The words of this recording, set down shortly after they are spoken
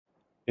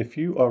If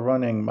you are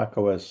running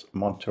macOS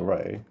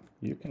Monterey,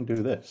 you can do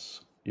this.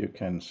 You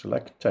can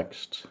select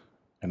text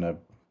in a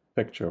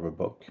picture of a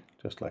book,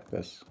 just like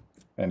this,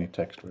 any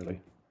text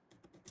really.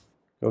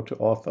 Go to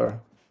Author,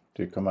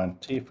 do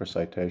Command T for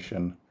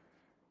citation.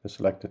 The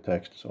selected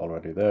text is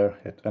already there,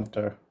 hit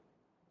Enter,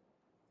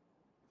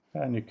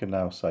 and you can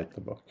now cite the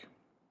book.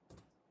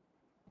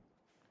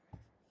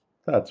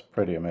 That's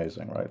pretty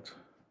amazing, right?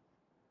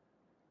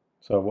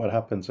 So what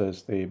happens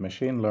is the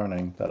machine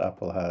learning that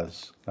Apple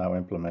has now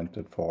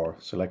implemented for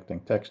selecting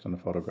text in a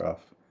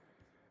photograph,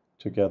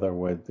 together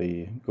with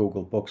the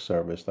Google Book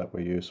service that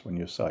we use when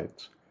you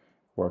cite,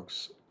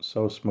 works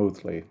so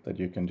smoothly that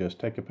you can just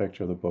take a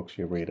picture of the books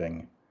you're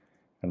reading,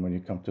 and when you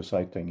come to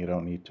citing, you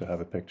don't need to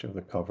have a picture of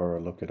the cover or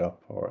look it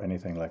up or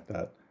anything like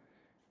that.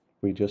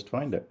 We just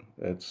find it.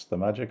 It's the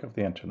magic of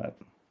the internet.